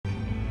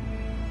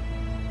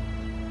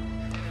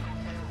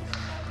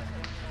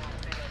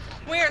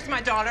Where's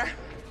my daughter?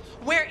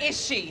 Where is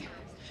she?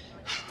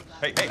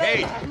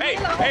 Hey! Oh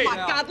my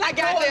God, let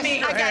go of me.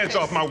 Get your hands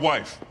off my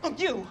wife. Oh,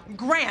 you,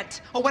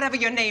 Grant, or whatever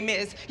your name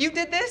is. You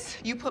did this?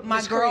 You put my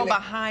Miss girl Crayley,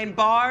 behind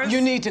bars?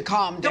 You need to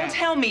calm down. Don't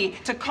tell me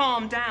to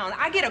calm down.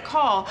 I get a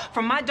call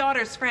from my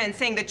daughter's friend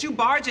saying that you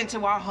barge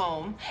into our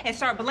home and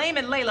start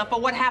blaming Layla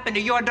for what happened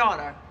to your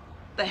daughter.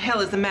 The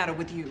hell is the matter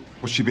with you?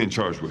 What's she being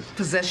charged with?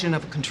 Possession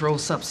of a controlled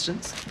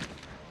substance.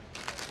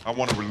 I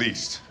want her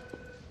released.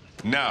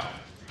 Now.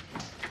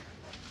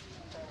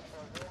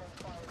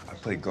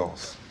 I play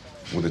golf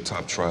with a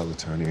top trial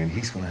attorney, and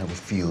he's gonna have a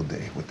field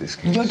day with this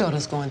case. Your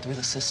daughter's going through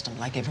the system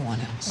like everyone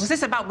else. Was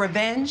this about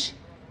revenge?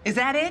 Is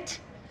that it?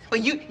 Or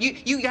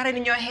you got it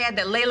in your head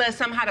that Layla is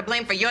somehow to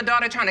blame for your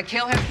daughter trying to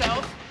kill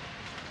herself?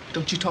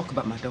 Don't you talk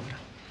about my daughter.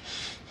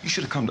 You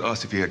should have come to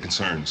us if you had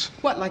concerns.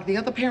 What, like the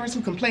other parents who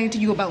complained to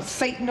you about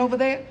Satan over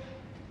there?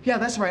 Yeah,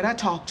 that's right, I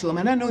talked to him,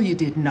 and I know you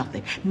did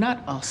nothing.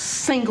 Not a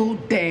single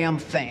damn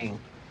thing.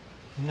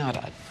 Not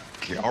a...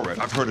 Okay, all right,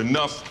 I've heard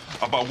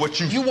enough about what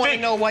you You want to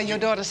think. know why your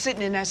daughter's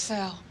sitting in that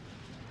cell?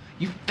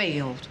 You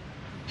failed.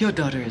 Your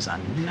daughter is a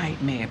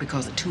nightmare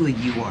because the two of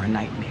you are a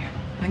nightmare.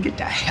 Now get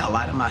the hell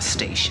out of my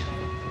station.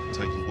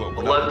 Tell you what,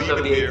 we're not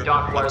leaving here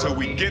until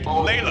we get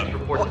Layla.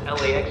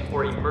 Reports LAX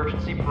for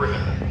emergency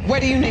perimeter.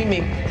 Where do you need me?